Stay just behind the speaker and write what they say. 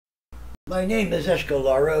My name is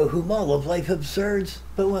Eshkalar, whom all of life absurds,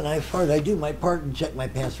 but when I fart I do my part and check my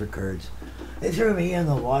pants for curds. They threw me in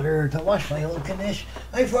the water to wash my old knish.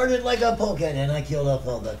 I farted like a polecat and I killed off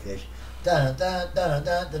all the fish. Da da da da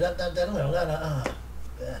da da da da da da da.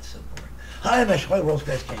 That's so boring. Hi, I'm Eshkalar, world's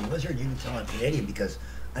best candy wizard. You can tell I'm Canadian because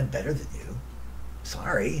I'm better than you.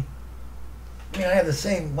 Sorry. I mean, I have the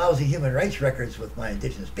same lousy human rights records with my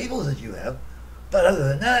indigenous peoples as you have, but other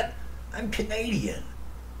than that, I'm Canadian.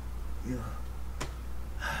 You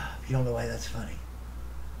don't know why that's funny.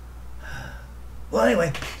 Well,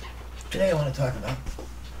 anyway, today I want to talk about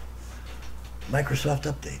Microsoft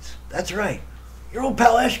updates. That's right. Your old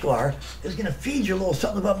pal Eshkalar is going to feed you a little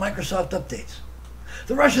something about Microsoft updates.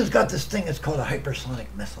 The Russians got this thing that's called a hypersonic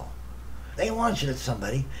missile. They launch it at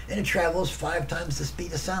somebody, and it travels 5 times the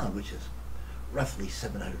speed of sound, which is roughly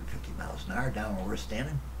 750 miles an hour down where we're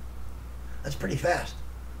standing. That's pretty fast.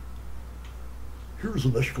 Here's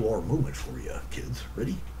an Eshkalar moment for you, kids.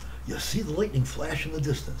 Ready? You see the lightning flash in the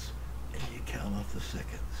distance, and you count off the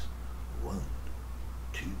seconds. 1,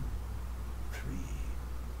 2, 3,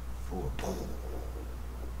 4.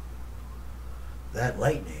 That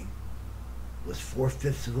lightning was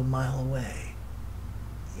 4/5 of a mile away.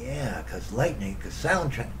 Yeah, because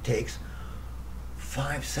sound takes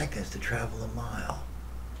 5 seconds to travel a mile.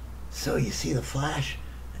 So you see the flash,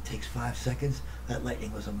 it takes 5 seconds. That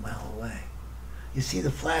lightning was a mile away. You see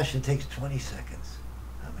the flash, it takes 20 seconds.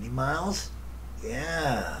 How many miles?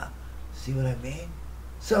 Yeah. See what I mean?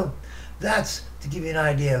 So that's to give you an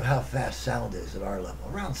idea of how fast sound is at our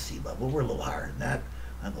level. Around sea level, we're a little higher than that.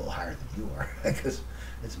 I'm a little higher than you are because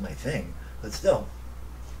it's my thing. But still,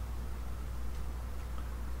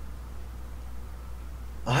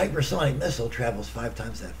 a hypersonic missile travels 5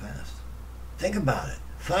 times that fast. Think about it.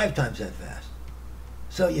 5 times that fast.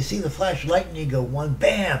 So you see the flash of lightning, you go 1,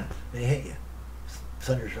 bam, they hit you.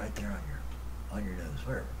 Thunder's right there on your nose,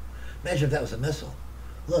 wherever. Imagine if that was a missile.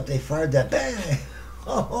 Look, they fired that, bang!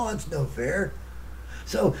 Oh, it's no fair.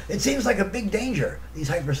 So it seems like a big danger, these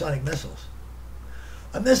hypersonic missiles.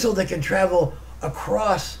 A missile that can travel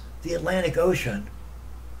across the Atlantic Ocean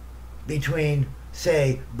between,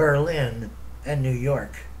 say, Berlin and New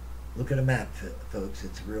York. Look at a map, folks,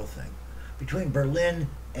 it's a real thing. Between Berlin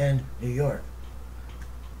and New York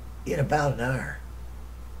in about an hour.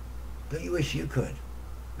 Don't you wish you could?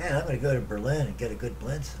 Man, I'm going to go to Berlin and get a good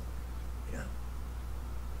glimpse. You know,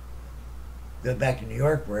 go back to New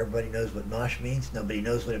York where everybody knows what nosh means. Nobody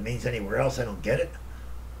knows what it means anywhere else. I don't get it.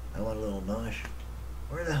 I want a little nosh.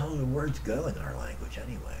 Where the hell do words go in our language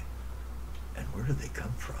anyway? And where do they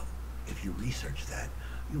come from? If you research that,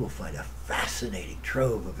 you will find a fascinating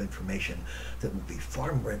trove of information that will be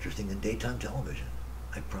far more interesting than daytime television.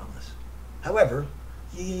 I promise. However,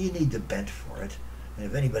 you need the bent for it. And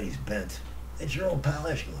if anybody's bent, it's your old pal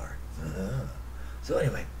Eshkalar. So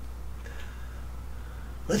anyway,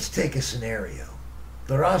 let's take a scenario.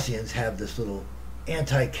 The Russians have this little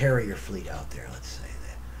anti-carrier fleet out there, let's say.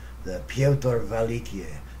 The Pyotr Veliky.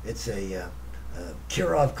 It's a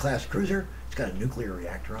Kirov-class cruiser. It's got a nuclear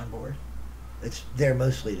reactor on board. It's there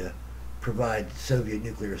mostly to provide Soviet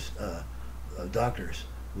nuclear doctors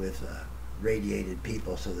with radiated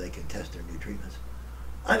people so they can test their new treatments.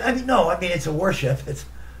 I mean, it's a warship. It's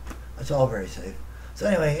all very safe. So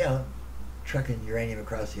anyway, you know, trucking uranium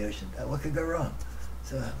across the ocean, what could go wrong?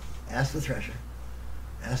 So ask the Thresher,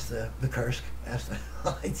 ask the Kursk, ask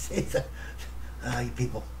the, you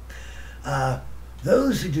people.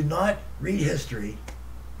 Those who do not read history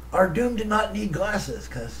are doomed to not need glasses,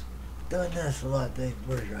 because doing this a lot, they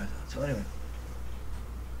wear your eyes out. So anyway,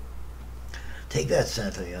 take that,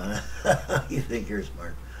 Santayana. You think you're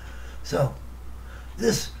smart. So,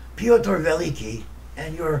 this Pyotr Veliky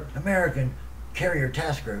and your American carrier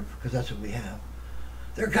task group, because that's what we have,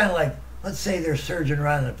 they're kind of like, let's say they're surging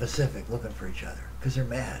around in the Pacific looking for each other, because they're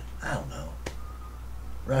mad. I don't know.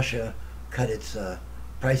 Russia cut its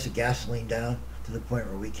price of gasoline down to the point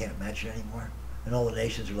where we can't match it anymore. And all the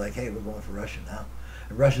nations are like, hey, we're going for Russia now.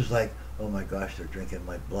 And Russia's like, oh my gosh, they're drinking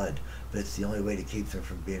my blood. But it's the only way to keep them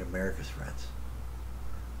from being America's friends.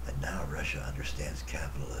 And now Russia understands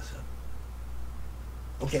capitalism.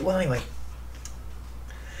 Okay, well anyway,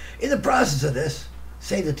 in the process of this,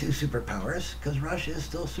 say the 2 superpowers, because Russia is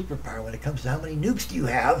still a superpower when it comes to how many nukes do you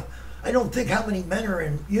have. I don't think how many men are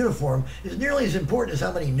in uniform is nearly as important as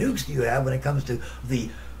how many nukes do you have when it comes to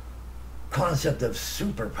the concept of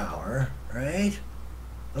superpower, right?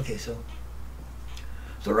 Okay, so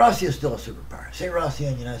Russia is still a superpower. Say Russia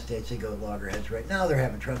and the United States, they go loggerheads right now. They're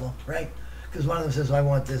having trouble, right? Because one of them says, I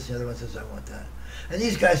want this, the other one says, I want that. And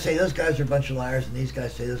these guys say those guys are a bunch of liars, and these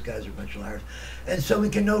guys say those guys are a bunch of liars. And so we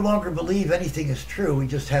can no longer believe anything is true. We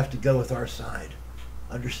just have to go with our side.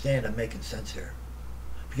 Understand, I'm making sense here.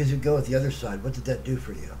 Because you go with the other side, what did that do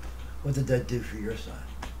for you? What did that do for your side?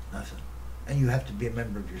 Nothing. And you have to be a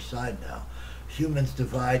member of your side now. Humans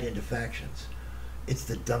divide into factions. It's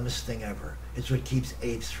the dumbest thing ever. It's what keeps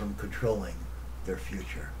apes from controlling their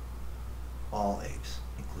future. All apes,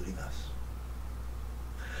 including us.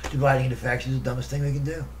 Dividing into factions is the dumbest thing we can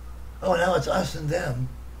do. Oh, now it's us and them.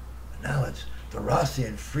 Now it's the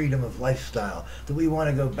Rossian freedom of lifestyle, that we want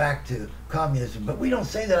to go back to communism. But we don't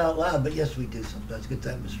say that out loud, but yes, we do sometimes. Good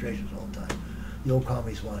demonstrations all the time. The old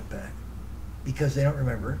commies want it back. Because they don't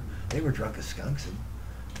remember. They were drunk as skunks, and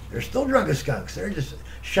they're still drunk as skunks. They're just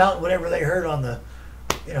shouting whatever they heard on the,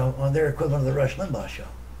 on their equivalent of the Rush Limbaugh show.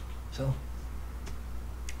 So,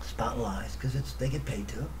 spot lies, because they get paid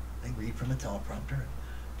to. They read from a teleprompter.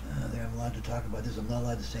 They're allowed to talk about this. I'm not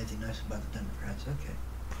allowed to say anything nice about the Democrats. Okay.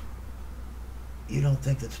 You don't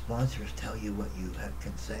think that sponsors tell you what you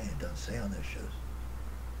can say and don't say on their shows?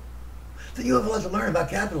 Then you have a lot to learn about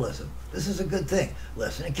capitalism. This is a good thing.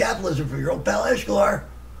 Lesson in capitalism for your old pal Eshkalar,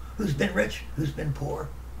 who's been rich, who's been poor,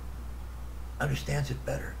 understands it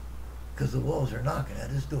better, because the wolves are knocking at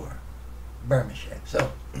his door. Burma shape.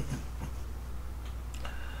 So,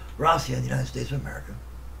 Russia and the United States of America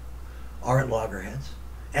are at loggerheads,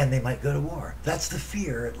 and they might go to war. That's the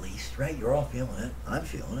fear, at least, right? You're all feeling it. I'm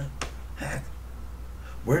feeling it. Heck.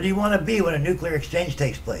 Where do you want to be when a nuclear exchange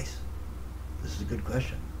takes place? This is a good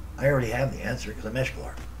question. I already have the answer because I'm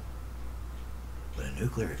Eshkalar. When a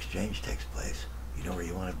nuclear exchange takes place, you know where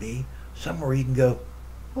you want to be? Somewhere where you can go,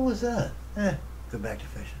 what was that? Go back to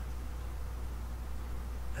fishing.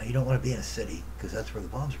 Now, you don't want to be in a city because that's where the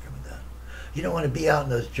bombs are coming down. You don't want to be out in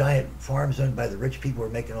those giant farms owned by the rich people who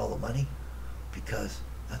are making all the money, because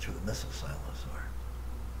that's where the missile silos are.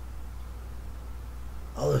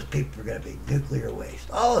 All those people are going to be nuclear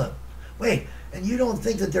waste. All of them. Wait, and you don't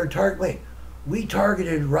think that they're wait, we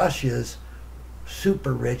targeted Russia's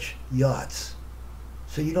super rich yachts.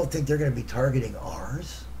 So you don't think they're going to be targeting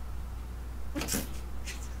ours?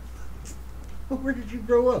 Where did you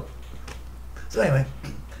grow up? So anyway,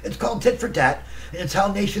 it's called tit for tat, and it's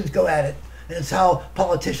how nations go at it, and it's how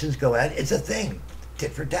politicians go at it. It's a thing,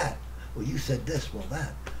 tit for tat. Well, you said this, well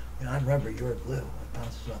that. I'm rubber, you're glue. It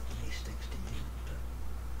bounces off to me, sticks to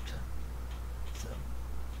you. So.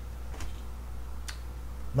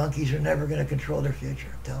 Monkeys are never going to control their future,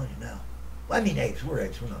 I'm telling you now. Well, I mean apes, we're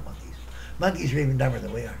not monkeys. Monkeys are even dumber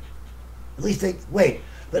than we are. At least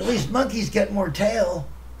but at least monkeys get more tail.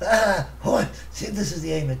 See, this is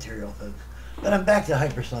the A material, folks. But I'm back to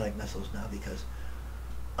hypersonic missiles now because,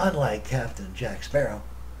 unlike Captain Jack Sparrow,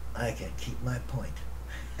 I can keep my point.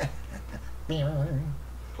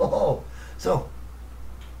 So,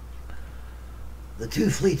 the two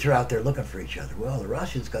fleets are out there looking for each other. Well, the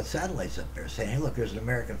Russians got satellites up there saying, hey, look, there's an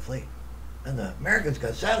American fleet. And the Americans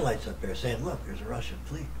got satellites up there saying, look, there's a Russian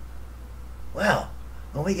fleet. Well,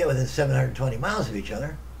 when we get within 720 miles of each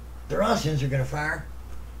other, the Russians are going to fire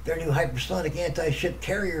their new hypersonic anti-ship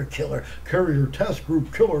carrier task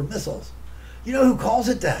group killer missiles. You know who calls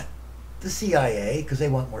it that? The CIA, because they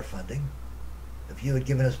want more funding. If you had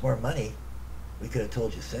given us more money, we could have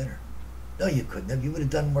told you sooner. No, you couldn't have. You would have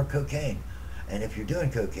done more cocaine. And if you're doing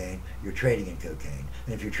cocaine, you're trading in cocaine.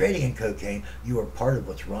 And if you're trading in cocaine, you are part of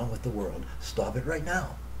what's wrong with the world. Stop it right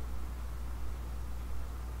now.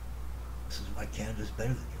 This is why Canada's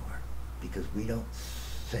better than you are. Because we don't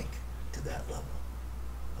sink to that level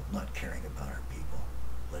of not caring about our people,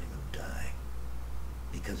 letting them die.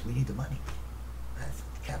 Because we need the money. That's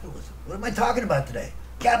capitalism. What am I talking about today?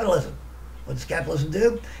 Capitalism. What does capitalism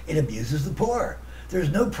do? It abuses the poor. There's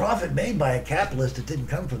no profit made by a capitalist that didn't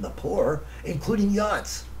come from the poor, including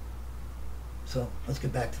yachts. So let's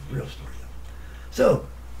get back to the real story, though. So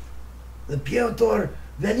the Piotr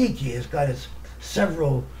Veliki has got its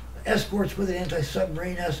several escorts with it,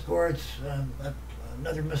 anti-submarine escorts,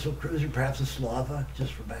 another missile cruiser, perhaps a Slava,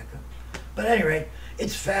 just for backup. But at any rate,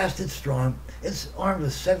 it's fast, it's strong, it's armed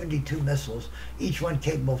with 72 missiles, each one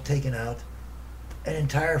capable of taking out an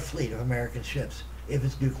entire fleet of American ships, if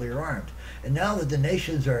it's nuclear armed. And now that the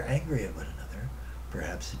nations are angry at one another,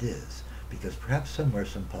 perhaps it is, because perhaps somewhere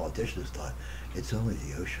some politicians thought, it's only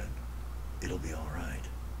the ocean, it'll be all right.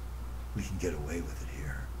 We can get away with it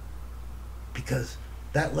here. Because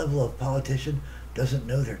that level of politician doesn't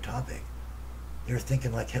know their topic. They're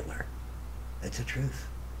thinking like Hitler. It's the truth.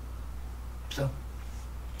 So,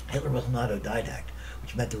 Hitler was an autodidact,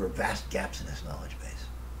 which meant there were vast gaps in his knowledge base.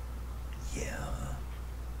 Yeah.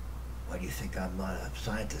 Why do you think I'm not a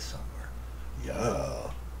scientist somewhere?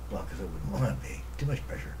 Yeah. Well, because I wouldn't want to be. Too much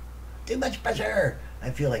pressure. Too much pressure! I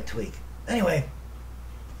feel like tweak. Anyway,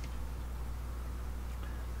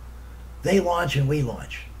 they launch and we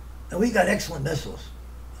launch. And we got excellent missiles.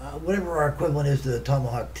 Whatever our equivalent is to the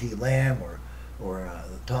Tomahawk T-LAM or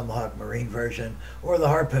the Tomahawk Marine version, or the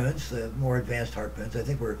Harpoons, the more advanced Harpoons. I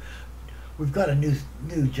think we've got a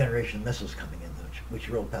new generation of missiles coming in, which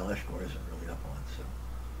your old pal Eshkalar isn't really up on. So,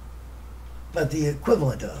 but the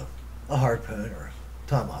equivalent of a Harpoon or a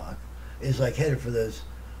Tomahawk is like headed for those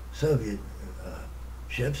Soviet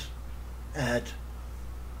ships at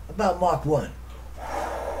about Mach 1.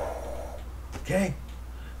 Okay?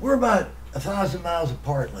 We're about 1,000 miles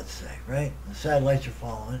apart, let's say, right? The satellites are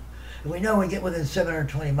following. And we know when we get within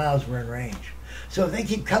 720 miles, we're in range. So if they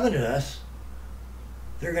keep coming at us,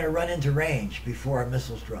 they're going to run into range before our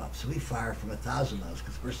missiles drop. So we fire from 1,000 miles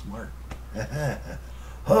because we're smart.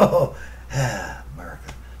 Oh,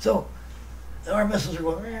 America. So our missiles are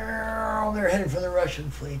going, they're headed for the Russian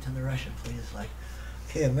fleet, and the Russian fleet is like,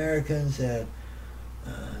 okay, Americans at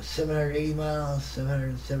 780 miles,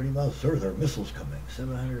 770 miles. Sir, there are missiles coming.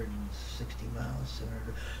 760 miles,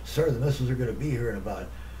 700. Sir, the missiles are going to be here in about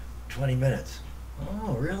 20 minutes.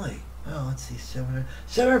 Oh, really? Well, let's see,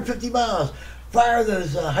 750 miles. Fire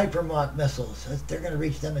those Hypersonic missiles. They're going to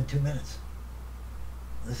reach them in 2 minutes.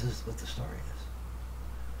 This is what the story is.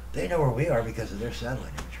 They know where we are because of their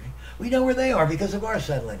satellite imagery. We know where they are because of our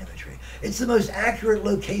satellite imagery. It's the most accurate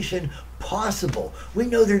location possible. We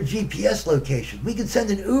know their GPS location. We can send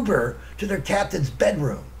an Uber to their captain's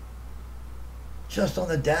bedroom just on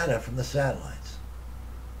the data from the satellites.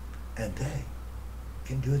 And they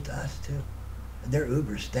can do it to us too. And their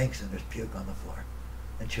Uber stinks and there's puke on the floor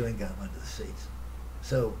and chewing gum under the seats.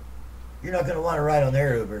 So you're not going to want to ride on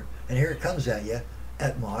their Uber. And here it comes at you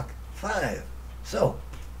at Mach 5. So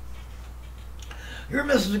your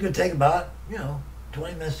missiles are going to take about,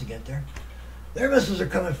 20 minutes to get there. Their missiles are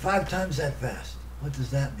coming 5 times that fast. What does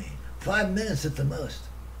that mean? 5 minutes at the most.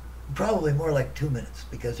 Probably more like 2 minutes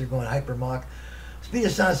because they're going hyper Mach. Speed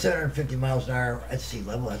of sound 750 miles an hour at sea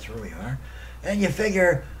level. That's where we are. And you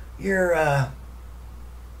figure you're,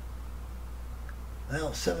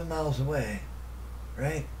 7 miles away,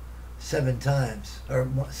 right? 7 times, or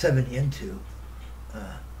 7 into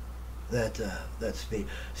that speed.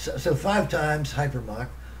 So 5 times hyper Mach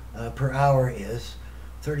per hour is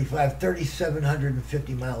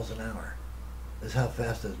 3,750 miles an hour is how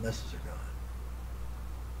fast those missiles are going.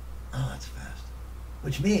 Oh, that's fast.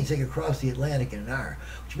 Which means they can cross the Atlantic in an hour.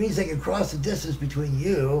 Which means they can cross the distance between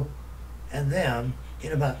you and them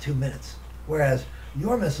in about 2 minutes. Whereas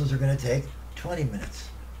your missiles are going to take 20 minutes.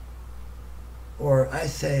 Or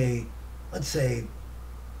let's say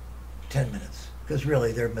 10 minutes. Because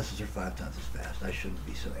really, their missiles are 5 times as fast. I shouldn't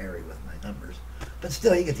be so airy with my numbers. But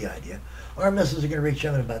still, you get the idea. Our missiles are going to reach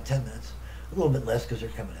them in about 10 minutes. A little bit less because they're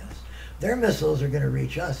coming at us. Their missiles are going to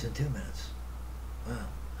reach us in 2 minutes. Wow.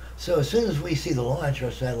 So as soon as we see the launch,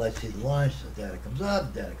 our satellites see the launch, the data comes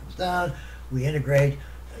up, the data comes down, we integrate,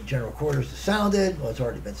 general quarters is sounded, well, it's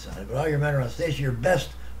already been sounded, but all your men are on station, your best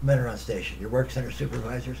men are on station, your work center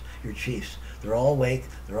supervisors, your chiefs. They're all awake,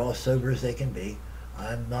 they're all as sober as they can be.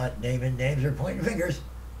 I'm not naming names or pointing fingers.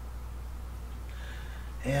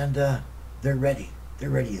 And they're ready. They're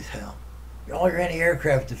ready as hell. All your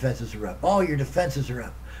anti-aircraft defenses are up. All your defenses are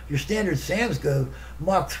up. Your standard SAMs go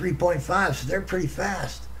Mach 3.5, so they're pretty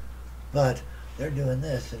fast. But they're doing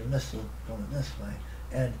this and a missile going this way.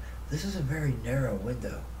 And this is a very narrow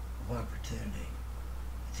window of opportunity.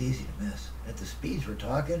 It's easy to miss. At the speeds we're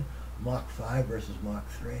talking, Mach 5 versus Mach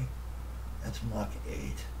 3, that's Mach 8.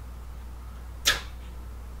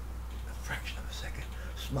 A fraction of a second.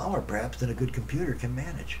 Smaller perhaps than a good computer can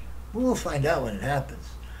manage. We'll find out when it happens.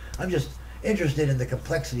 I'm just interested in the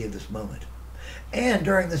complexity of this moment. And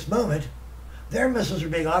during this moment, their missiles are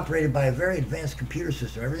being operated by a very advanced computer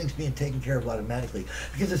system. Everything's being taken care of automatically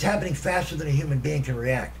because it's happening faster than a human being can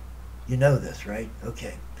react. You know this, right?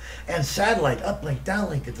 Okay. And satellite, uplink,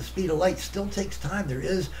 downlink at the speed of light still takes time. There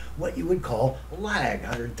is what you would call lag,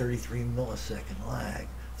 133 millisecond lag,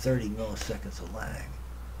 30 milliseconds of lag.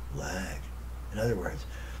 Lag. In other words,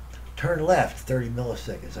 turn left, 30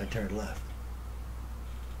 milliseconds, I turned left.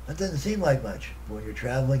 That doesn't seem like much, but when you're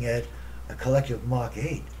traveling at a collective Mach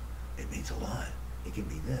 8, it means a lot. It can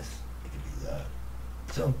be this, it can be that.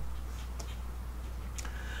 So,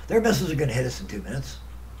 their missiles are going to hit us in 2 minutes.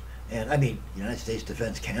 And I mean, United States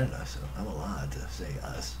defends Canada, so I'm allowed to say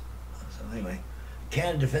us. So anyway,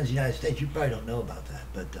 Canada defends the United States. You probably don't know about that,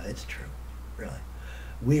 but it's true, really.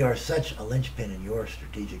 We are such a linchpin in your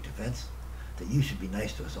strategic defense that you should be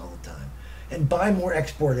nice to us all the time. And buy more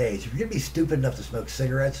export A's. If you're going to be stupid enough to smoke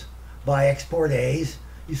cigarettes, buy export A's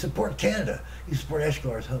You support Canada. You support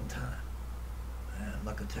Eshkalar's hometown. I'm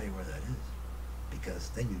not going to tell you where that is, because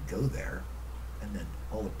then you'd go there, and then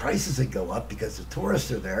all the prices would go up because the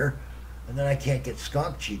tourists are there, and then I can't get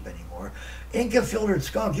skunk cheap anymore. Inca-filtered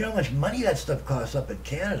skunk, you know how much money that stuff costs up in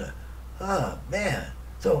Canada? Oh, man.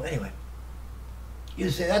 So, anyway, you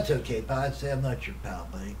say, that's okay, pal. I'd say, I'm not your pal,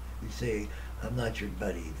 buddy. You'd say, I'm not your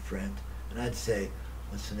buddy, friend. And I'd say,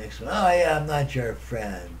 what's the next one? Oh, yeah, I'm not your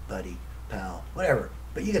friend, buddy, pal, whatever.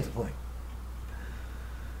 But you get the point.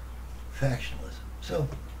 Factionalism. So,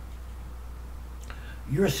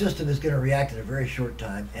 your system is going to react in a very short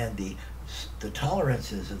time, and the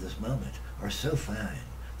tolerances of this moment are so fine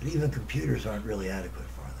that even computers aren't really adequate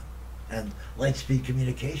for them. And light-speed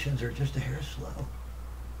communications are just a hair slow.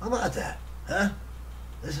 How about that? Huh?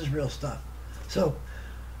 This is real stuff. So,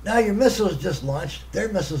 now your missiles just launched. Their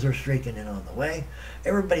missiles are streaking in on the way.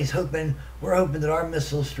 Everybody's hoping, we're hoping that our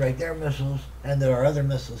missiles strike their missiles and that our other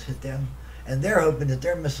missiles hit them. And they're hoping that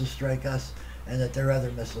their missiles strike us and that their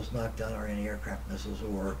other missiles knock down our anti-aircraft missiles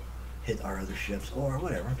or hit our other ships or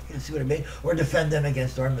whatever. You can see what I mean? Or defend them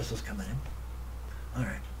against our missiles coming in. All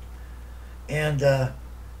right. And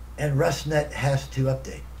RusNet has to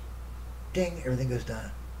update. Ding, everything goes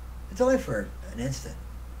down. It's only for an instant.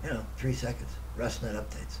 3 seconds. RusNet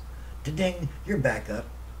updates. Ding, you're back up.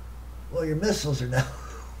 Well, your missiles are now,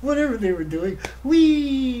 whatever they were doing,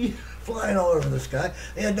 whee, flying all over the sky.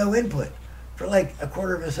 They had no input for like a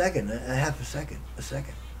quarter of a second, a half a second,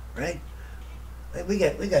 right? Like we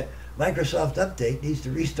got Microsoft Update needs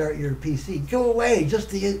to restart your PC. Go away. Just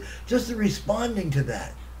the responding to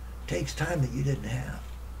that takes time that you didn't have.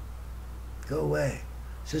 Go away.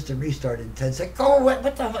 System restarted in 10 seconds. Go away.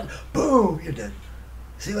 What the fuck? Boom, you're dead.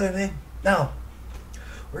 See what I mean? Now,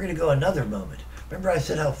 we're going to go another moment. Remember I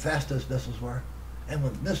said how fast those missiles were? And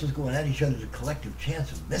when missiles going at each other, the collective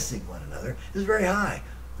chance of missing one another is very high.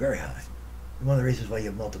 Very high. And one of the reasons why you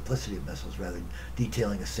have multiplicity of missiles rather than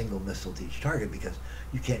detailing a single missile to each target, because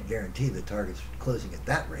you can't guarantee the targets closing at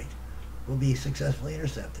that rate will be successfully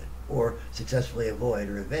intercepted or successfully avoid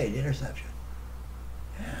or evade interception.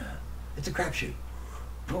 Yeah. It's a crapshoot.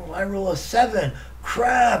 Boom, I roll a 7.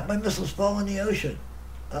 Crap, my missiles fall in the ocean.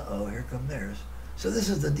 Uh-oh, here come theirs. So this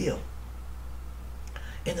is the deal.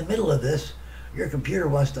 In the middle of this, your computer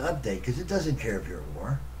wants to update because it doesn't care if you're at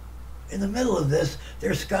war. In the middle of this,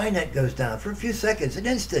 their Skynet goes down for a few seconds, an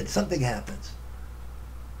instant, something happens.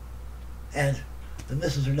 And the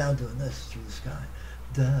missiles are now doing this through the sky.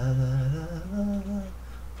 Da, da, da, da, da,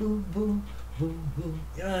 boom, boom, boom, boom.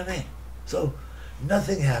 You know what I mean? So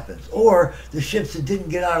nothing happens. Or the ships that didn't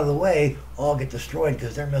get out of the way all get destroyed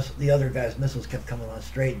because the other guy's missiles kept coming on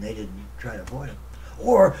straight and they didn't try to avoid them.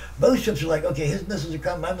 Or both ships are like, okay, his missiles are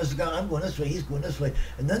coming, my missiles are coming, I'm going this way, he's going this way.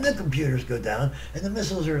 And then the computers go down and the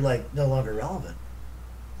missiles are like no longer relevant.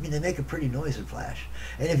 I mean, they make a pretty noise and flash.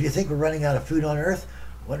 And if you think we're running out of food on Earth,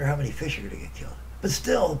 wonder how many fish are going to get killed. But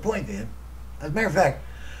still, the point being, as a matter of fact,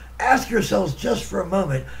 ask yourselves just for a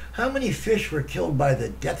moment, how many fish were killed by the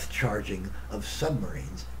depth charging of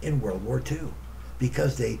submarines in World War II?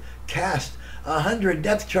 Because they cast 100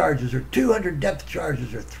 depth charges or 200 depth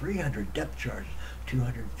charges or 300 depth charges,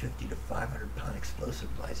 250 to 500 pound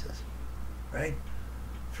explosive devices, right?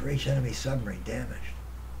 For each enemy submarine damaged.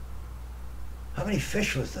 How many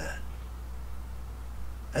fish was that?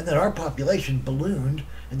 And then our population ballooned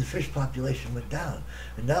and the fish population went down.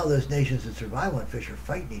 And now those nations that survive on fish are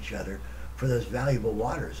fighting each other for those valuable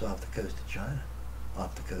waters off the coast of China,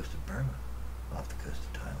 off the coast of Burma, off the coast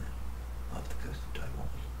of Thailand, off the coast of Taiwan,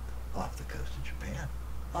 off the coast of Japan,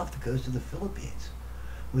 off the coast of the Philippines,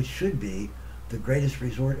 which should be the greatest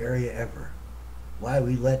resort area ever. Why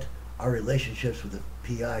we let our relationships with the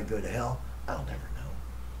PI go to hell, I'll never know.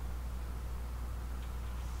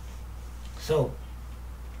 So,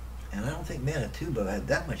 and I don't think Manitoba had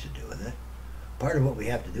that much to do with it. Part of what we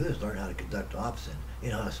have to do is learn how to conduct ops in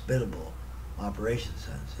inhospitable operation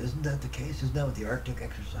sense. Isn't that the case? Isn't that what the Arctic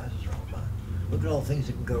exercises are all about? Look at all the things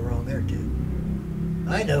that can go wrong there too.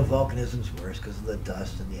 I know volcanism's worse because of the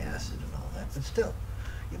dust and the acid and all that, but still,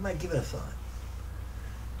 you might give it a thought.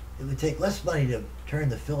 It would take less money to turn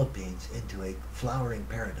the Philippines into a flowering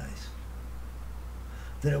paradise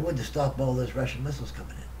than it would to stop all those Russian missiles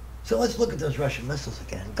coming in. So let's look at those Russian missiles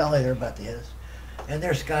again. Golly, they're about to hit us. And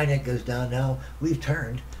their Skynet goes down now. We've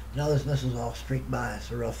turned. Now those missiles all streak by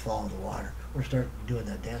us or they'll fall in the water. We're starting doing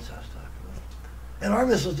that dance house talk. And our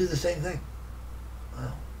missiles do the same thing.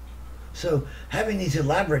 Wow. So having these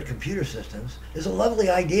elaborate computer systems is a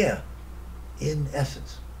lovely idea in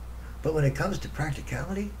essence. But when it comes to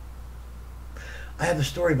practicality, I have a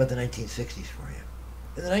story about the 1960s for you.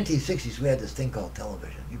 In the 1960s, we had this thing called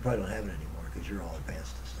television. You probably don't have it anymore because you're all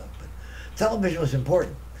advanced and stuff. But television was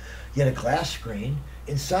important. You had a glass screen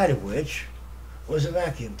inside of which was a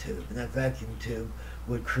vacuum tube, and that vacuum tube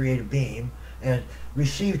would create a beam and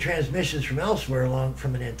receive transmissions from elsewhere along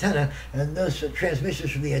from an antenna, and those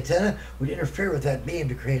transmissions from the antenna would interfere with that beam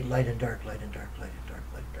to create light and dark, light and dark, light and dark,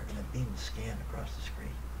 light and dark, and that beam would scan across the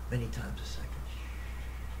screen many times a second.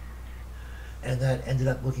 And that ended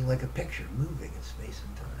up looking like a picture moving in space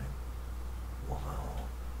and time. Wow.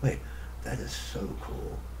 Wait, that is so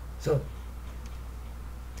cool. So,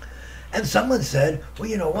 and someone said, well,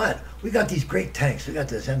 you know what? We got these great tanks. We got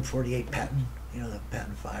this M48 Patton, you know, the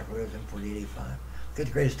Patton 5, or whatever, M48A5. Got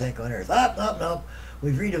the greatest tank on Earth. No.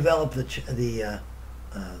 We've redeveloped the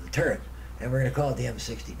turret, and we're going to call it the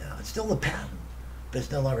M60 now. It's still the Patton, but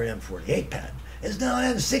it's no longer an M48 Patton. It's now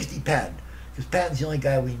an M60 Patton, because Patton's the only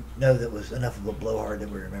guy we know that was enough of a blowhard that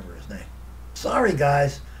we remember his name. Sorry,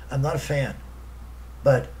 guys, I'm not a fan,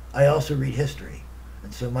 but I also read history,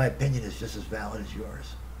 and so my opinion is just as valid as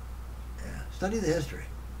yours. Yeah, study the history.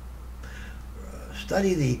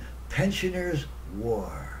 Study the Pensioners'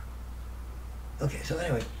 War. Okay, so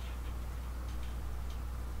anyway,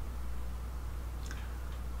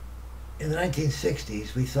 in the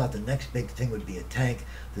 1960s, we thought the next big thing would be a tank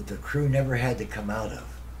that the crew never had to come out of.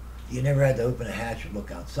 You never had to open a hatch and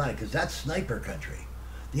look outside, because that's sniper country.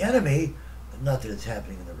 The enemy, not that it's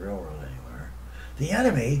happening in the real world anywhere, the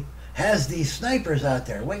enemy has these snipers out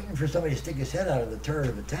there waiting for somebody to stick his head out of the turret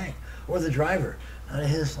of a tank, or the driver out of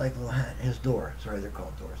his like little hat, his door. Sorry, they're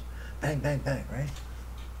called doors. Bang, bang, bang, right?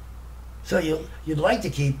 So you'd like to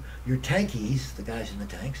keep your tankies, the guys in the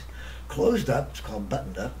tanks, closed up. It's called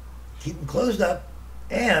buttoned up. Keep them closed up,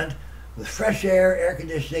 and with fresh air, air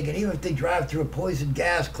conditioning, and even if they drive through a poison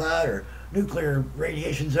gas cloud or nuclear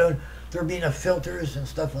radiation zone, there'll be enough filters and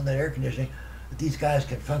stuff on that air conditioning that these guys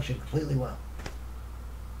can function completely well.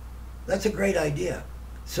 That's a great idea.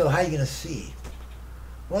 So how are you going to see?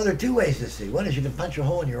 Well, there are two ways to see. One is you can punch a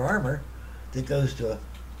hole in your armor that goes to a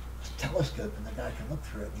telescope, and the guy can look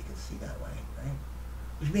through it and you can see that way, right?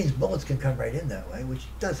 Which means bullets can come right in that way, which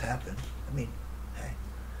does happen. I mean, hey,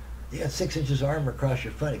 you got 6 inches of armor across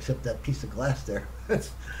your front, except that piece of glass there.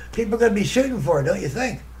 People are going to be shooting for it, don't you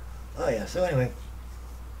think? Oh yeah, so anyway.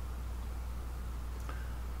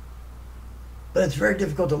 But it's very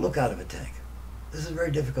difficult to look out of a tank. This is a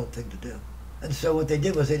very difficult thing to do. And so what they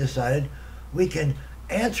did was they decided we can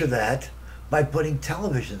answer that by putting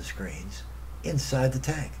television screens inside the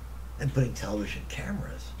tank and putting television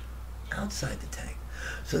cameras outside the tank.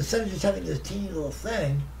 So instead of just having this teeny little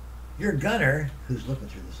thing, your gunner, who's looking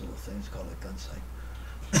through this little thing, it's called a gun sight,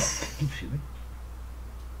 excuse me,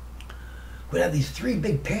 would have these 3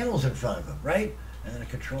 big panels in front of him, right? And then it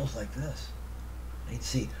controls like this. And he'd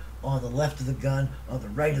see on the left of the gun, on the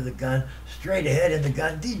right of the gun, straight ahead in the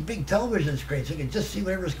gun, these big television screens so you can just see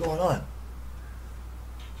whatever's going on.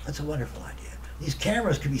 That's a wonderful idea. These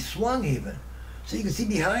cameras can be swung even, so you can see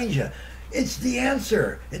behind you. It's the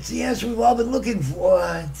answer. It's the answer we've all been looking for.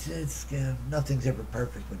 Nothing's ever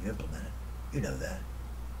perfect when you implement it. You know that.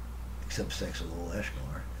 Except sex with a little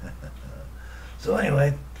Eshkalar. So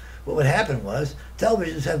anyway, what would happen was,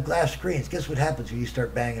 televisions have glass screens. Guess what happens when you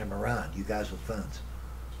start banging them around, you guys with phones?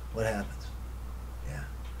 What happens? Yeah.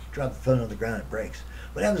 Drop the phone on the ground, it breaks.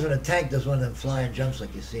 What happens when a tank does one of them flying jumps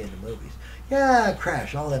like you see in the movies? Yeah,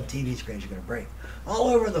 crash. All them TV screens are going to break. All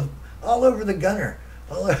over the gunner.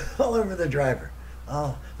 All over the driver.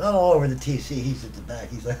 Not all over the TC. He's at the back.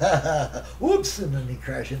 He's like, ha, ha, ha, whoops, and then he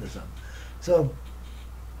crashed into something. So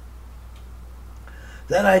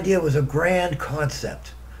that idea was a grand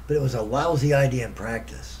concept, but it was a lousy idea in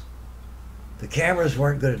practice. The cameras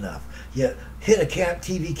weren't good enough. You hit a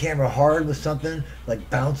TV camera hard with something, like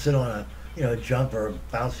bounce it on a jump or a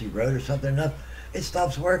bouncy road or something enough, it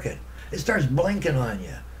stops working. It starts blinking on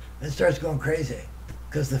you. It starts going crazy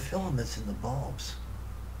because the filaments in the bulbs,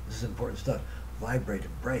 this is important stuff, vibrate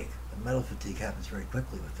and break. And metal fatigue happens very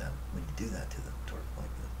quickly with them when you do that to them, like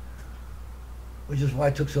this. Which is why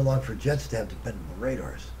it took so long for jets to have dependable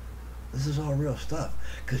radars. This is all real stuff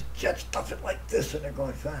because jets stuff it like this and they're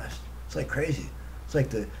going fast. It's like crazy. It's like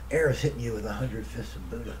the air is hitting you with 100 fists of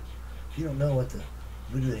Buddha. If you don't know what the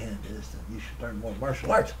Buddha hand is, then you should learn more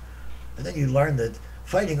martial arts. And then you learn that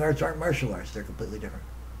fighting arts aren't martial arts. They're completely different.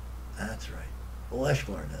 That's right. Well,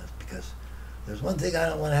 Eshkalar knows, because there's one thing I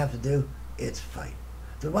don't want to have to do, it's fight.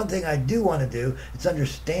 The one thing I do want to do is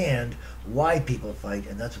understand why people fight,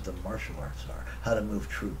 and that's what the martial arts are. How to move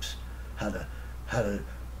troops, how to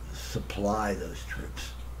supply those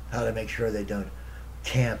troops, how to make sure they don't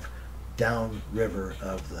camp downriver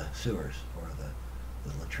of the sewers or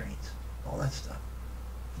the latrines, all that stuff.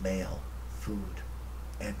 Mail, food,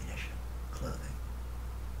 ammunition, clothing.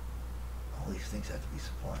 All these things have to be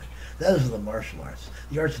supplied. Those are the martial arts,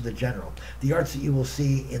 the arts of the general, the arts that you will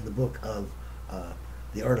see in the book of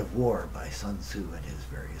The Art of War by Sun Tzu and his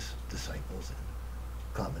various disciples and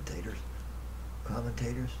commentators.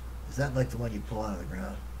 Commentators? Is that like the one you pull out of the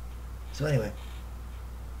ground? So anyway,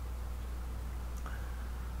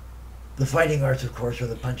 the fighting arts, of course, are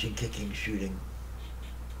the punching, kicking, shooting.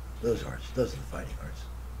 Those arts. Those are the fighting arts.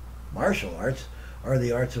 Martial arts are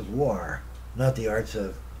the arts of war, not the arts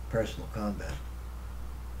of personal combat.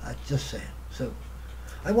 Just saying. So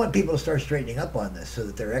I want people to start straightening up on this so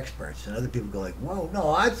that they're experts, and other people go like, whoa,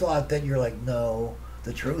 no, I thought that. You're like, no,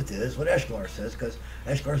 the truth is what Eshkalar says, because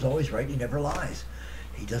Eshkalar's always right. He never lies.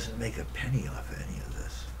 He doesn't make a penny off of any of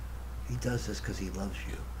this. He does this because he loves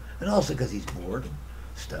you, and also because he's bored and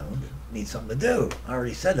stoned and needs something to do. I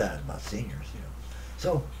already said that about seniors, you know.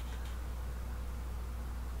 So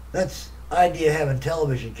that's the idea of having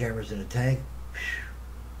television cameras in a tank.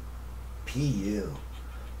 PU.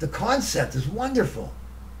 The concept is wonderful,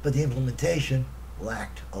 but the implementation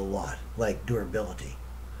lacked a lot, like durability.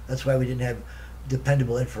 That's why we didn't have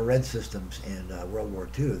dependable infrared systems in World War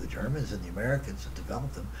II. The Germans and the Americans had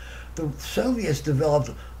developed them. The Soviets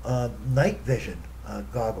developed night vision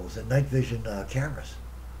goggles and night vision cameras.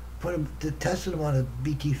 Tested them on a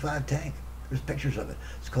BT-5 tank. There's pictures of it.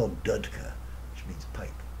 It's called Dudka, which means pipe.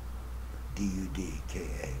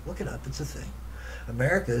 D-U-D-K-A. Look it up. It's a thing.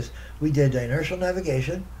 Americas, we did inertial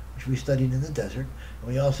navigation, which we studied in the desert,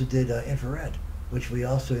 and we also did infrared, which we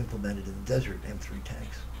also implemented in the desert M3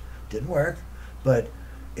 tanks. Didn't work, but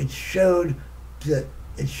it showed the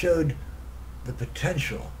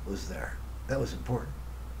potential was there. That was important.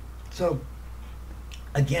 So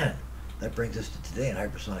again, that brings us to today in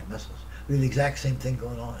hypersonic missiles. We have the exact same thing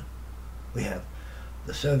going on. We have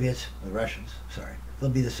the Soviets, the Russians, sorry, they'll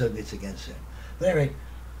be the Soviets again soon. But anyway,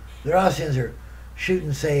 the Russians are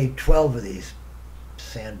shooting, say, 12 of these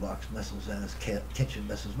sandbox missiles and kitchen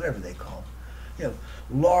missiles, whatever they call them. You know,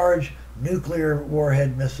 large nuclear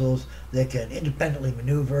warhead missiles that can independently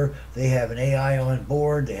maneuver. They have an AI on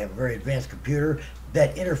board. They have a very advanced computer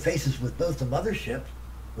that interfaces with both the mothership,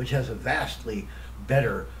 which has a vastly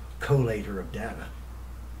better collator of data,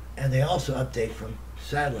 and they also update from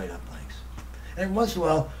satellite uplinks. And once in a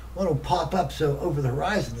while, one will pop up so over the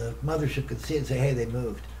horizon the mothership can see it and say, hey, they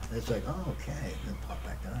moved. And it's like, oh, okay, and then pop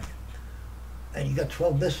back down again. And you got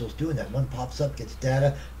 12 missiles doing that. One pops up, gets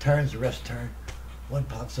data, turns, the rest turn. One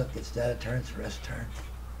pops up, gets data, turns, the rest turn.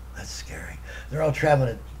 That's scary. They're all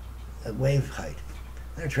traveling at wave height.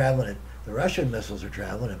 They're traveling at, the Russian missiles are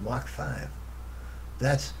traveling at Mach 5.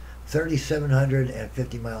 That's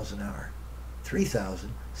 3,750 miles an hour.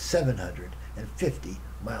 3,750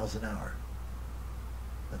 miles an hour.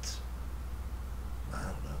 That's, I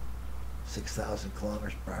don't know, 6,000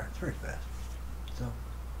 kilometers per hour. It's very fast. So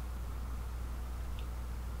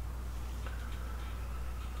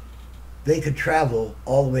they could travel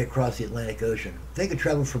all the way across the Atlantic Ocean. They could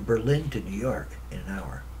travel from Berlin to New York in an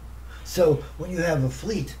hour. So when you have a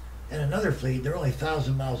fleet and another fleet, they're only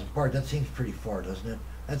 1,000 miles apart. That seems pretty far, doesn't it?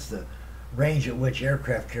 That's the range at which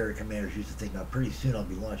aircraft carrier commanders used to think, now pretty soon I'll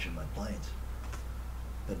be launching my planes.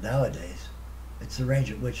 But nowadays, it's the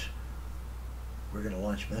range at which we're going to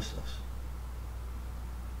launch missiles.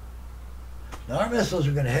 Now our missiles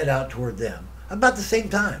are going to head out toward them about the same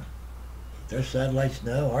time. Their satellites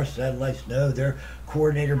know, our satellites know, their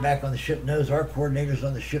coordinator back on the ship knows, our coordinators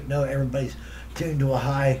on the ship know. Everybody's tuned to a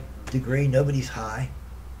high degree. Nobody's high.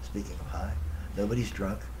 Speaking of high, nobody's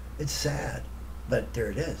drunk. It's sad, but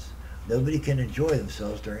there it is. Nobody can enjoy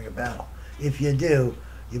themselves during a battle. If you do,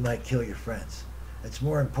 you might kill your friends. It's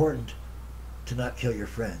more important to not kill your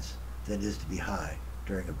friends than it is to be high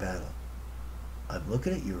during a battle. I'm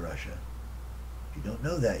looking at you, Russia. If you don't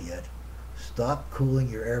know that yet, stop cooling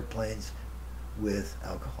your airplanes with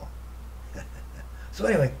alcohol. So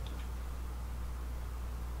anyway,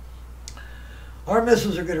 our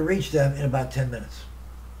missiles are going to reach them in about 10 minutes.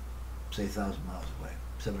 Say 1,000 miles away,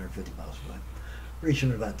 750 miles away. Reach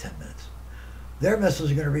them in about 10 minutes. Their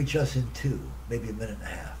missiles are going to reach us in 2, maybe a minute and a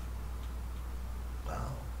half.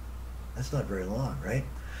 Wow. That's not very long, right?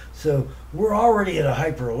 So we're already at a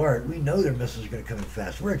hyper alert. We know their missiles are going to come in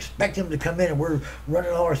fast. We're expecting them to come in, and we're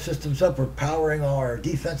running all our systems up. We're powering all our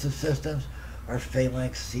defensive systems, our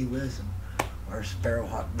Phalanx Sea-Wiz and our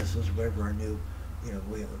Sparrowhawk missiles, whatever our new,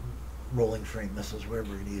 rolling frame missiles, whatever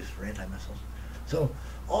we're going to use for anti-missiles. So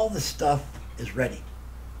all the stuff is ready.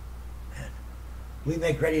 And we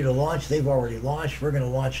make ready to launch. They've already launched. We're going to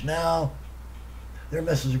launch now. Their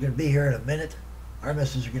missiles are going to be here in a minute. Our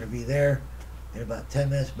missiles are going to be there in about 10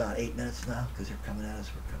 minutes, about 8 minutes now, because they're coming at us,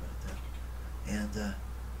 we're coming at them.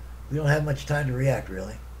 And We don't have much time to react,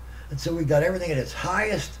 really. And so we got everything at its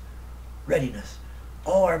highest readiness.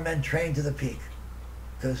 All our men trained to the peak.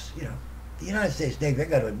 Because, you know, the United States Navy, I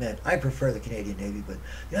got to admit, I prefer the Canadian Navy, but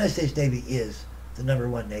the United States Navy is the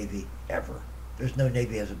 #1 Navy ever. There's no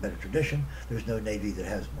Navy that has a better tradition. There's no Navy that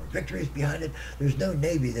has more victories behind it. There's no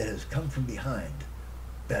Navy that has come from behind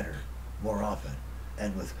better, more often,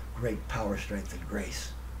 and with great power, strength, and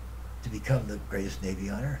grace to become the greatest Navy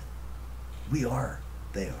on earth. We are,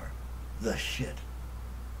 they are, the shit.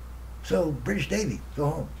 So, British Navy, go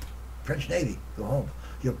home. French Navy, go home.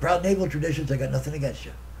 You have proud naval traditions, I got nothing against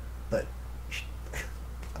you. But,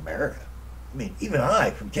 America, I mean, even I,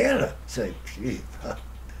 from Canada, say, gee,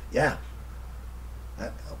 yeah.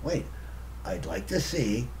 Wait, I'd like to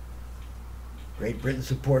see Great Britain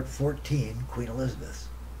support 14 Queen Elizabeths.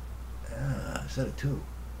 Instead of 2.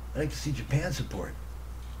 I'd like to see Japan support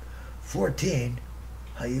 14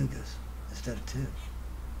 Hyugas instead of 2.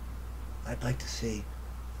 I'd like to see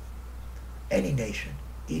any nation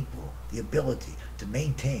equal the ability to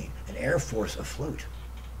maintain an air force afloat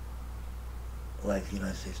like the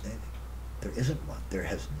United States Navy. There isn't one. There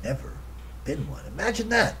has never been one. Imagine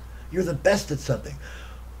that. You're the best at something.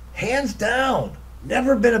 Hands down.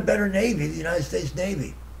 Never been a better Navy than the United States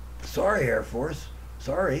Navy. Sorry, Air Force.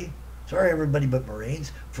 Sorry. Sorry, everybody but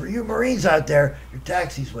Marines. For you Marines out there, your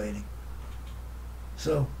taxi's waiting.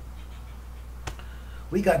 So,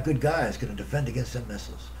 we got good guys going to defend against them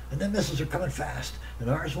missiles. And them missiles are coming fast, and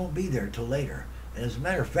ours won't be there until later. And as a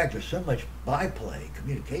matter of fact, there's so much byplay,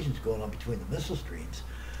 communications going on between the missile streams,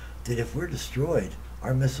 that if we're destroyed,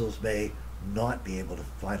 our missiles may not be able to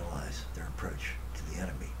finalize their approach to the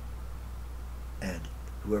enemy. And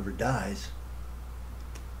whoever dies,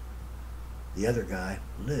 the other guy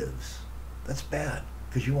lives. That's bad,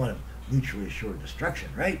 because you want a mutually assured destruction,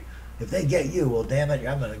 right? If they get you, well, damn it,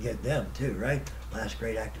 I'm going to get them too, right? Last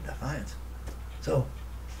great act of defiance. So,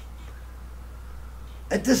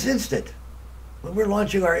 at this instant, when we're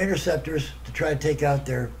launching our interceptors to try to take out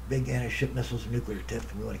their big anti-ship missiles and nuclear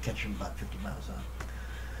tipped, and we want to catch them about 50 miles out.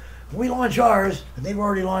 When we launch ours, and they've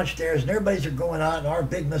already launched theirs, and everybody's are going out, and our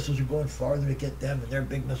big missiles are going farther to get them, and their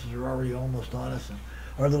big missiles are already almost on us, and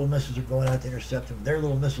our little missiles are going out to intercept them, and their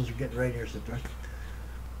little missiles are getting ready to intercept us.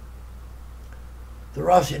 The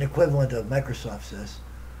Rossian equivalent of Microsoft says,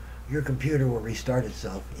 your computer will restart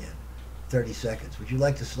itself in 30 seconds. Would you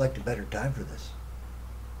like to select a better time for this?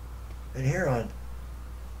 And here on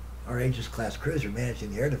our Aegis-class cruiser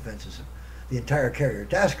managing the air defenses of the entire carrier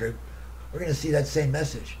task group, we're going to see that same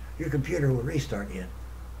message. Your computer will restart in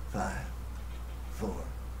 5, 4,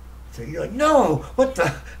 3. You're like, no, what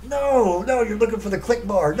the? No, you're looking for the click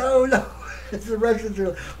bar. No. It's the Russians are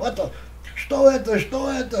like, what the? Что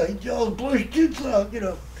это? He yells, Blushchitsa, you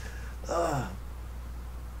know.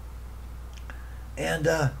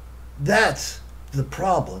 And that's the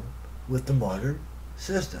problem with the modern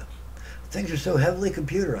system. Things are so heavily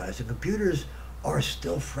computerized, and computers are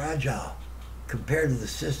still fragile compared to the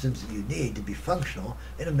systems that you need to be functional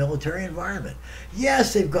in a military environment.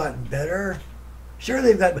 Yes, they've gotten better. Sure,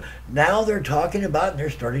 they've gotten. Now they're talking about, and they're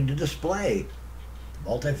starting to display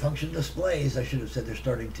multifunction displays. I should have said they're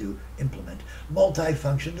starting to implement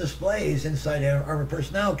multifunction displays inside armored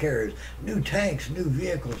personnel carriers, new tanks, new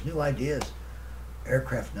vehicles, new ideas.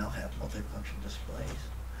 Aircraft now have multifunction displays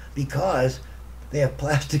because they have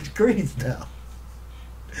plastic screens now.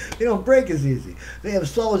 They don't break as easy. They have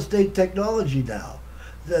solid state technology now.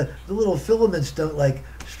 The little filaments don't like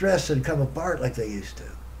stress and come apart like they used to.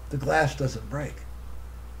 The glass doesn't break.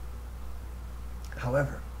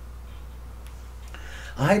 However,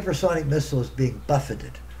 a hypersonic missile is being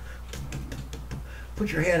buffeted.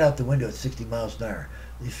 Put your hand out the window at 60 miles an hour.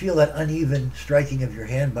 You feel that uneven striking of your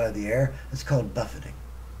hand by the air? It's called buffeting,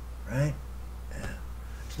 right? Yeah.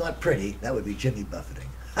 It's not pretty. That would be Jimmy buffeting.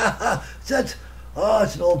 It's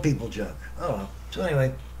an old people joke. Oh well. So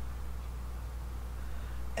anyway,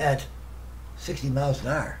 at 60 miles an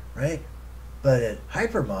hour, right? But at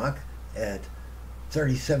hypermach, at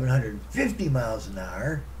 3,750 miles an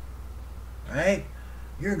hour, right?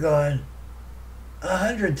 You're going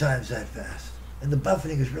 100 times that fast. And the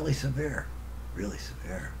buffeting is really severe. Really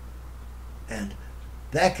severe. And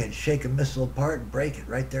that can shake a missile apart and break it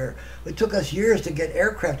right there. It took us years to get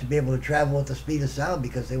aircraft to be able to travel at the speed of sound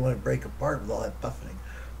because they want to break apart with all that buffeting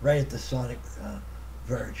right at the sonic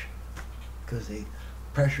verge. Because the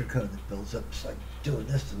pressure cone that builds up is like doing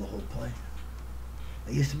this to the whole plane.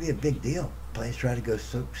 It used to be a big deal. Planes trying to go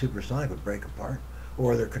supersonic would break apart,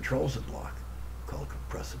 or their controls would lock. Called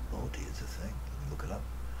compressibility is a thing. You can look it up.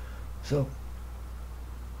 So,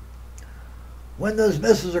 when those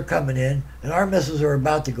missiles are coming in, and our missiles are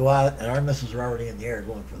about to go out, and our missiles are already in the air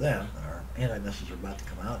going for them, and our anti-missiles are about to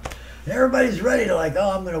come out, and everybody's ready to like, oh,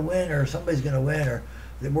 I'm going to win, or somebody's going to win, or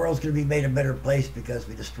the world's going to be made a better place because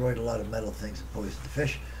we destroyed a lot of metal things and poisoned the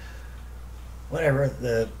fish. Whatever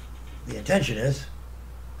the intention is,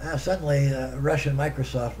 suddenly Russian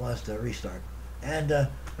Microsoft wants to restart. And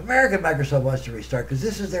American Microsoft wants to restart because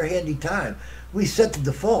this is their handy time. We set the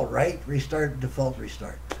default, right? Restart, default,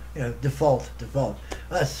 restart. You know, default.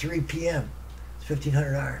 It's 3 p.m. It's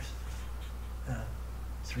 1,500 hours.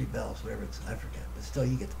 3 bells, whatever it's, I forget. But still,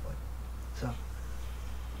 you get the point. So,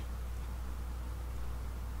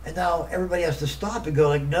 and now everybody has to stop and go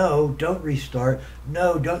like, no, don't restart.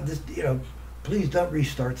 No, don't, this, you know, please don't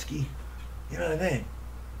restart ski. You know what I mean?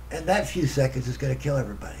 And that few seconds is going to kill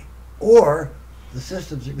everybody. Or the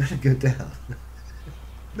systems are going to go down.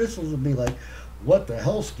 Missiles will be like, what the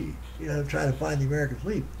hell, ski? You know, trying to find the American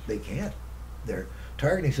fleet. They can't. Their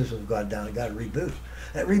targeting systems have gone down and got to reboot.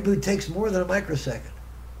 That reboot takes more than a microsecond.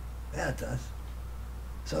 Yeah, it does.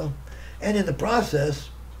 So, and in the process,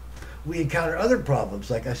 we encounter other problems.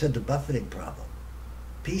 Like I said, the buffeting problem.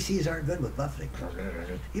 PCs aren't good with buffeting.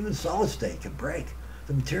 Even solid state can break.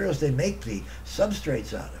 The materials they make the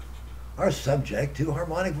substrates out of are subject to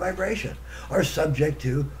harmonic vibration, are subject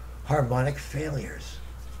to harmonic failures.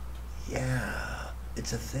 Yeah,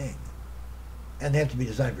 it's a thing. And they have to be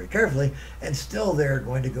designed very carefully, and still they're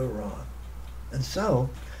going to go wrong. And so,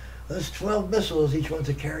 those 12 missiles, each one's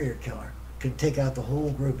a carrier killer, can take out the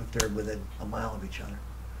whole group if they're within a mile of each other.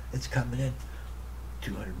 It's coming in.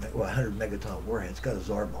 100 megaton warhead. It's got a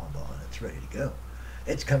Tsar bomb on it. It's ready to go.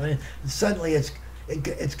 It's coming in. And suddenly its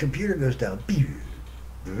computer goes down.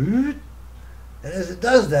 And as it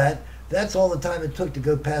does that, that's all the time it took to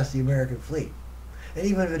go past the American fleet. And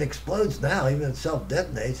even if it explodes now, even if it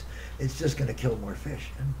self-detonates, it's just going to kill more fish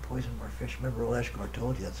and poison more fish. Remember old Eshkalar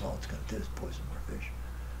told you that's all it's going to do is poison more fish.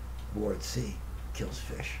 War at sea kills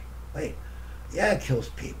fish. Wait, yeah, it kills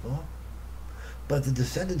people, but the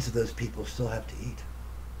descendants of those people still have to eat.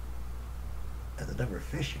 And the number of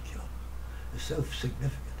fish you kill is so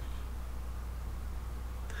significant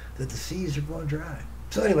that the seas are going dry.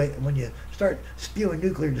 So anyway, when you start spewing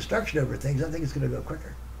nuclear destruction over things, I think it's going to go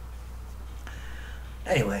quicker.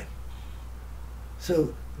 Anyway,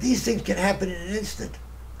 so these things can happen in an instant.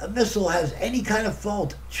 A missile has any kind of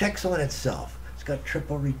fault, checks on itself. It's got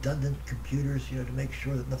triple redundant computers, you know, to make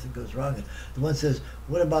sure that nothing goes wrong. And the one says,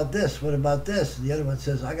 what about this? What about this? And the other one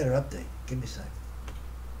says, I got an update. Give me a sec.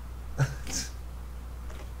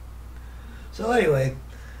 So anyway,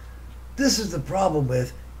 this is the problem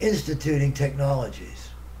with instituting technologies.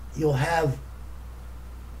 You'll have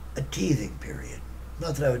a teething period.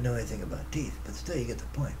 Not that I would know anything about teeth, but still you get the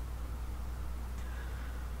point.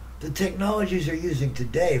 The technologies they're using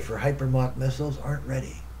today for hypermach missiles aren't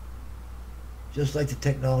ready. Just like the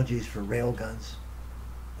technologies for railguns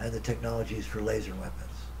and the technologies for laser weapons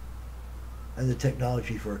and the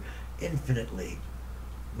technology for infinitely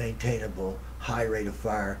maintainable, high rate of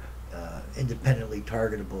fire, independently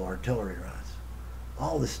targetable artillery runs.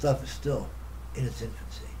 All this stuff is still in its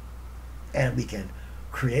infancy. And we can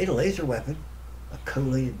create a laser weapon, a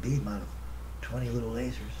collated beam out of 20 little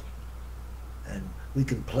lasers, and we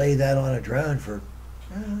can play that on a drone for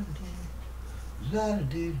and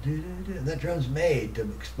that drone's made to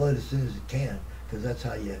explode as soon as it can, because that's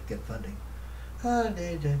how you get funding.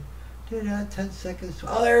 10 seconds.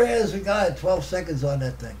 Oh, there it is. We got it. 12 seconds on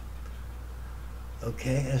that thing.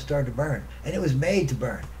 Okay, and it started to burn. And it was made to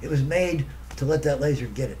burn. It was made to let that laser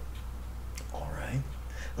get it. All right.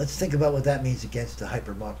 Let's think about what that means against a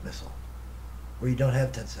hypermach missile, where you don't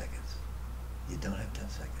have 10 seconds. You don't have 10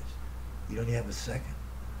 seconds. You don't even have a second.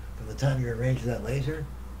 From the time you're in range of that laser,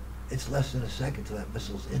 it's less than a second till that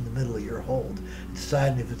missile's in the middle of your hold,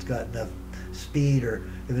 deciding if it's got enough speed or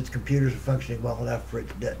if its computers are functioning well enough for it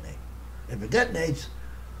to detonate. If it detonates,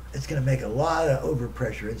 it's going to make a lot of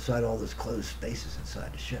overpressure inside all those closed spaces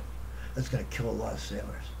inside the ship. That's going to kill a lot of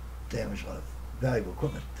sailors, damage a lot of valuable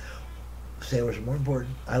equipment. Sailors are more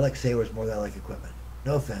important. I like sailors more than I like equipment.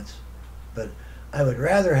 No offense, but I would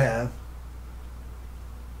rather have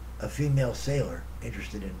a female sailor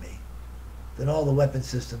interested in me than all the weapon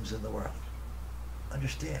systems in the world.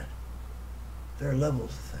 Understand, there are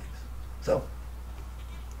levels of things. So,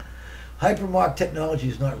 hypermach technology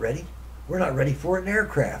is not ready. We're not ready for it in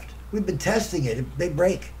aircraft. We've been testing it. They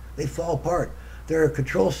break. They fall apart. Their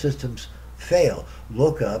control systems fail.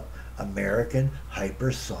 Look up American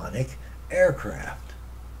hypersonic aircraft.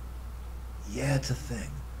 Yeah, it's a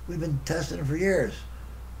thing. We've been testing it for years.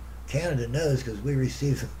 Canada knows because we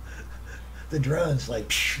receive the drones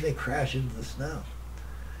like they crash into the snow.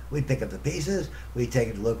 We pick up the pieces, we take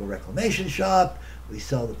it to the local reclamation shop, we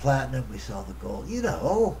sell the platinum, we sell the gold. You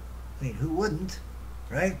know, I mean, who wouldn't,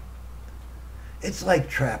 right? It's like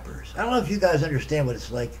trappers. I don't know if you guys understand what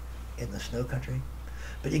it's like in the snow country,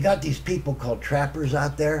 but you got these people called trappers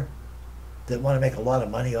out there that want to make a lot of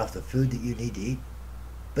money off the food that you need to eat,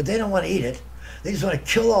 but they don't want to eat it. They just want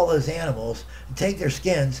to kill all those animals and take their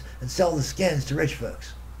skins and sell the skins to rich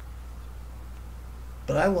folks.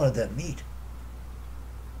 But I wanted that meat.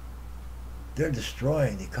 They're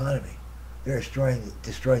destroying the economy. They're destroying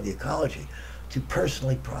the ecology to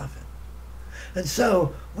personally profit. And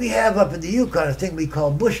so we have up in the Yukon a thing we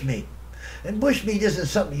call bushmeat. And bushmeat isn't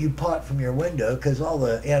something you pot from your window because all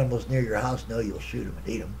the animals near your house know you'll shoot them and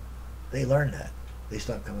eat them. They learn that. They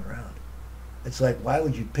stop coming around. It's like, why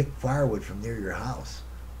would you pick firewood from near your house?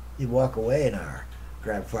 You walk away an hour,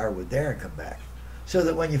 grab firewood there and come back. So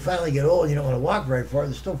that when you finally get old and you don't want to walk very far,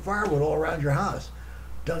 there's still firewood all around your house.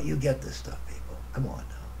 Don't you get this stuff, people? Come on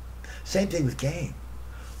now. Same thing with game.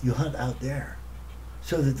 You hunt out there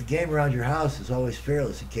so that the game around your house is always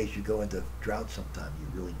fearless in case you go into drought sometime.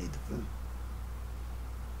 You really need the food.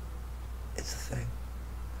 It's the thing.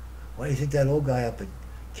 Why do you think that old guy up in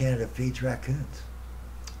Canada feeds raccoons?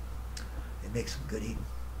 It makes them good eating.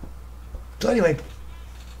 So anyway,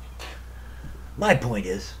 my point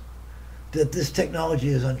is that this technology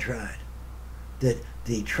is untried. That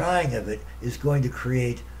the trying of it is going to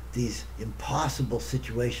create these impossible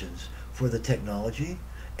situations for the technology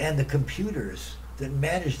and the computers that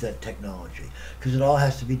manage that technology, because it all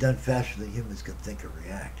has to be done faster than humans can think or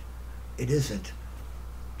react. It isn't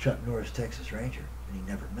Chuck Norris, Texas Ranger, and he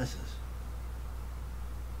never misses.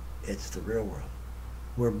 It's the real world,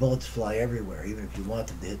 where bullets fly everywhere, even if you want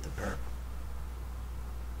them to hit the perp.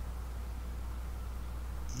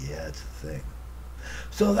 Yeah, it's a thing.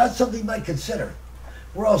 So that's something you might consider.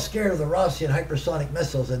 We're all scared of the Rossian hypersonic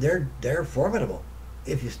missiles, and they're formidable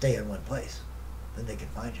if you stay in one place. Then they can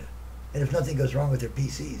find you. And if nothing goes wrong with their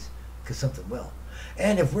PCs, because something will.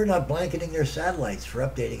 And if we're not blanketing their satellites for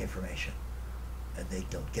updating information, and they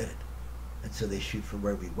don't get it. And so they shoot from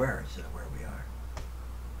where we were instead of where we are.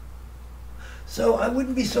 So I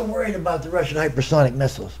wouldn't be so worried about the Russian hypersonic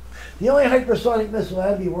missiles. The only hypersonic missile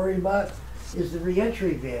I'd be worried about is the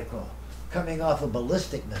reentry vehicle coming off a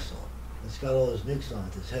ballistic missile. It's got all those nukes on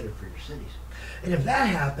it that's headed for your cities. And if that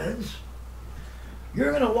happens,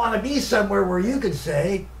 you're going to want to be somewhere where you can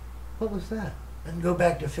say, what was that? And go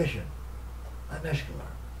back to fishing. I'm Eshkalar.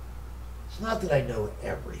 It's not that I know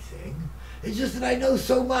everything. It's just that I know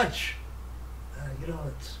so much. You know,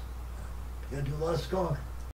 you got to do a lot of skunk.